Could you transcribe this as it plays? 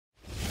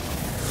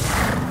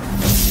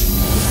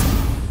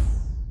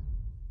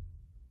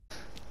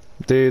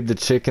Dude, the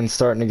chicken's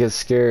starting to get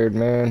scared,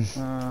 man.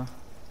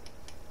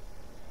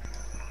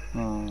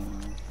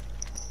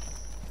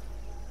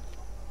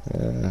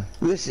 Yeah.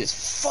 This is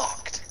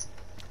fucked.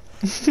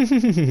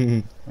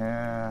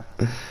 Yeah.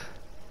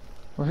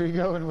 Where are you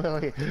going,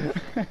 Willie?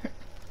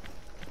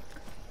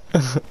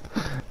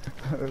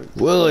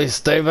 Willie,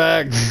 stay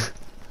back.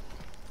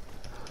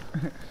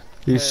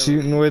 You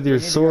shooting with your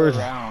sword.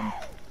 Oh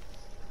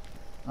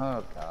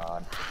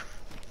god.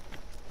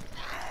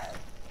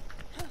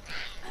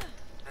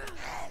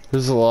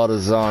 There's a lot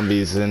of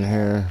zombies in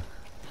here.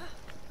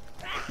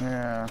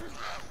 Yeah.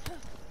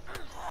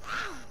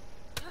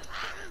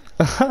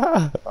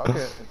 Fuck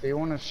it. If you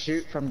want to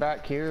shoot from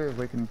back here,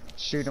 we can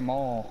shoot them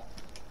all.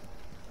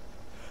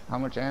 How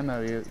much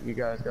ammo you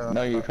guys got?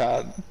 No, you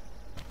can't.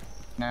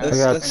 No, I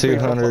got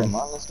 200.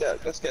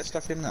 Let's get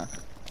stuck in there.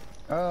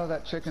 Oh,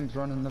 that chicken's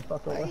running the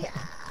fuck away.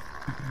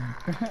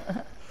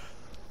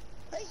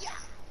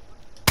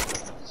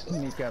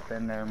 Sneak up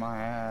in there, my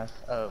ass.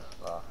 Oh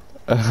fuck.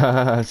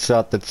 I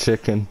shot the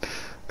chicken.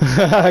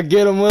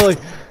 Get him, Willie.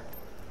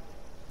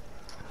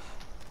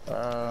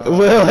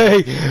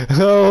 Willie!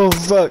 Oh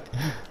fuck!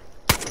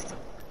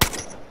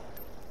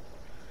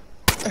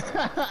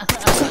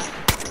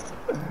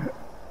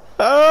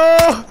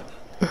 Oh!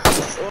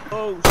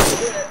 Oh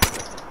shit!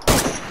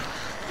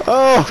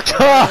 Oh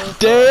god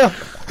damn!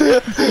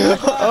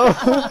 Oh.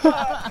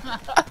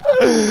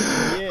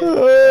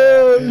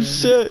 Oh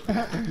shit!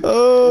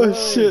 Oh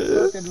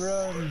shit!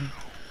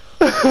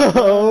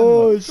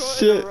 Oh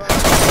shit!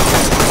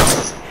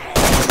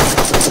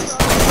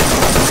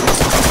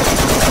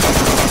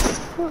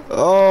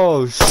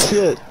 Oh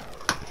shit!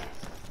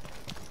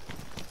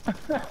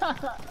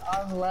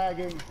 I'm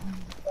lagging.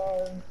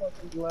 Oh, I'm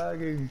fucking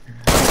lagging.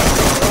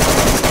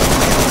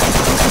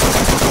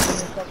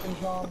 Fucking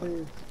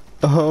zombies.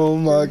 Oh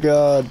my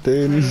god,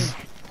 dude.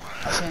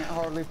 I can't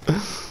hardly.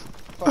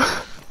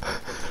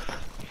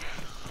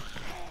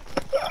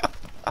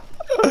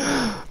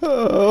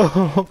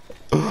 Oh.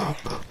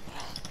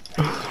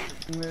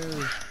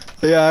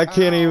 Yeah, I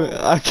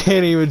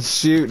can't even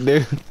shoot,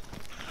 dude.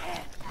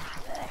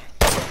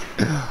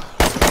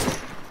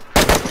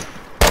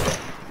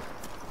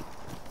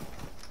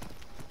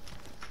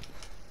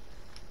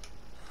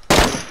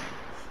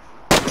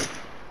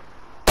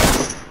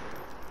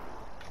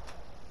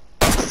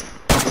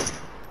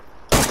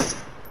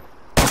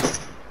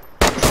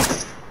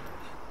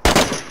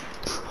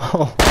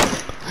 Oh,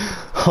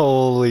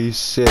 holy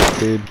shit,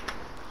 dude.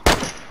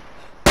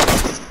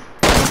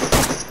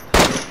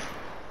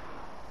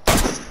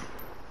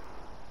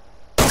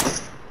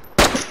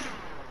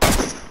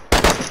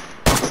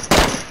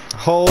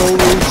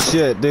 Holy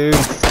shit, dude.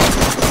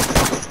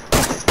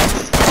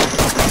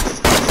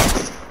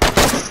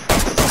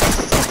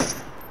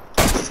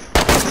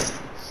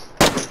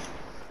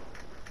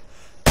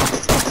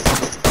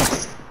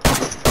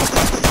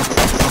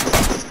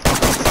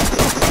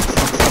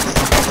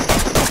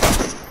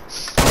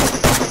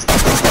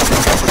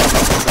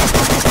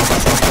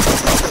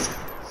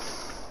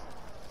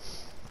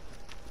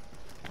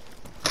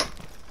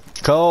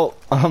 Cole,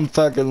 I'm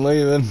fucking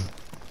leaving.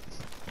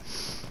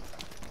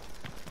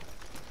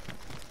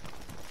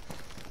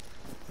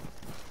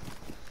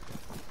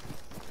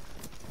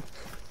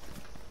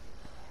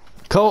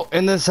 Cole,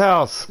 in this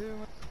house.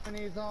 Too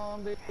many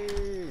zombies.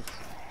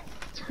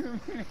 Too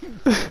many.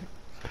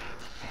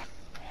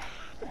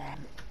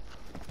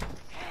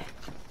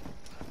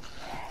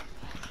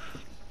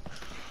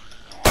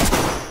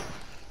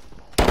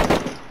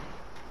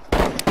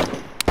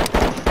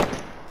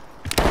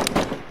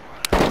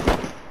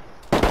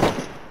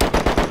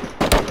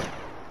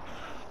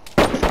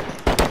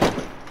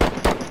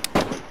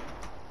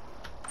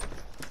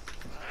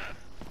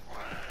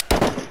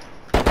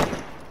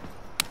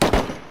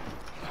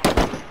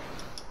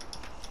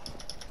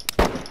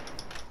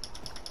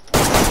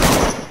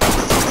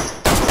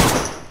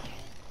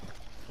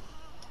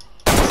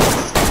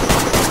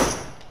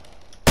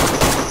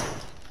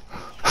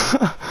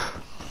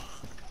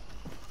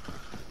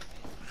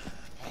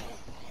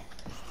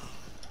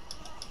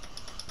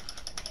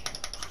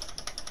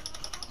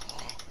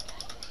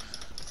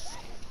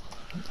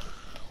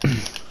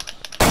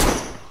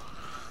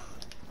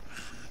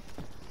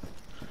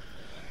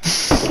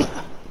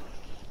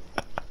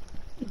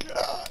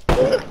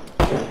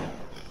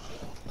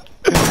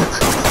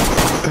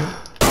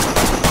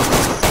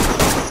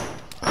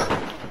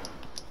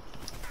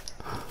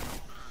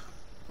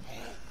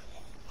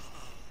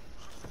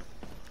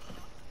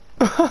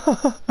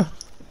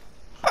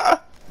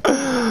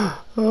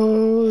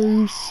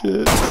 Holy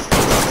shit.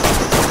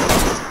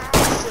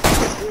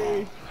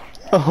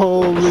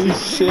 Holy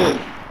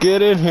shit.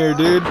 Get in here,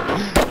 dude.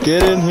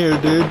 Get in here,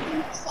 dude.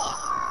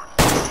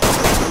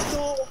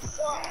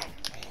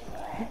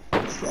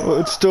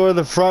 Which door?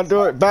 The front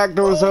door? Back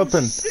door's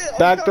open.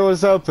 Back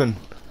door's open.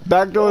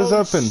 Back door's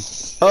open.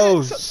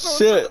 Oh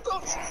shit.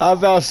 I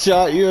about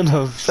shot you in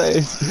the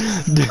face.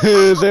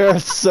 Dude, there are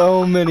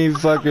so many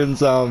fucking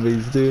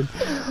zombies, dude.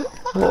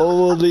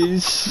 Holy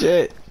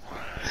shit.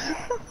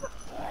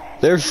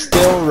 They're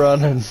still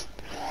running.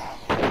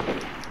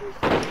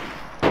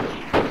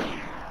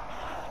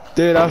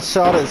 Dude, I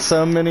shot at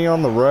so many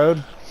on the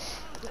road.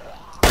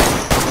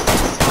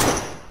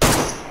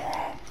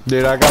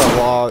 Dude, I got a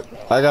log.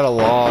 I got a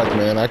log,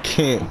 man. I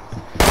can't.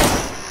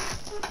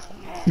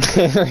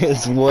 There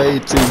is way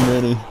too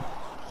many.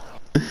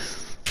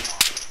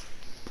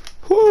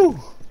 Whew.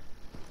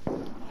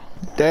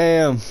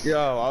 Damn.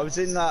 Yo, I was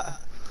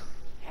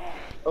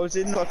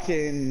in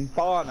fucking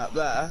barn up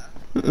there.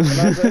 And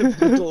I was opening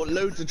the door,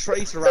 loads of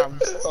tracer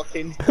rounds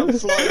fucking come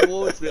flying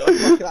towards me. I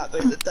was fucking out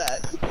there in the deck.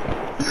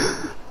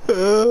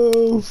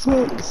 Oh,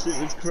 fuck. This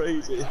shit was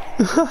crazy.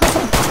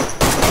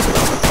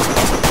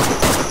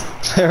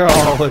 They're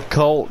all a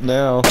cult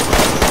now.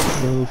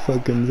 No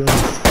fucking joke.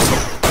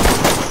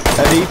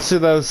 At each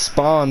of those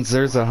spawns,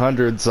 there's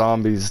 100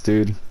 zombies,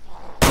 dude.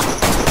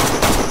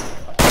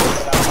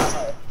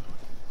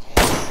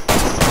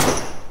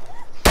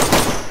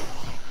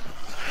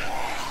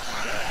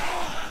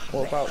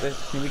 What about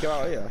this? Can we go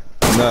out here?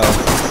 No.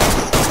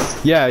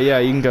 Yeah,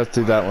 you can go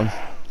through that one.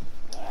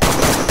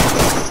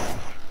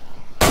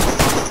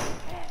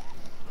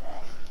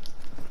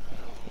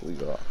 What we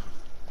got?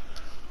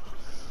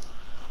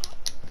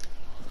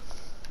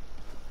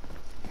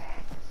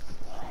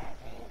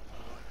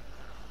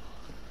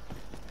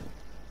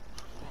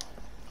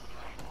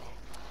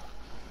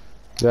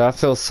 Yeah, I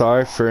feel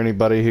sorry for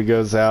anybody who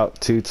goes out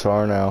to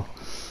Tarnow.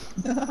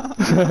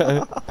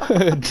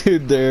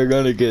 Dude, they're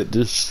gonna get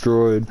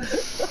destroyed.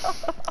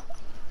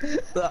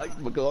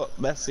 That got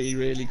messy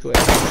really quick.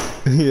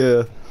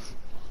 Yeah.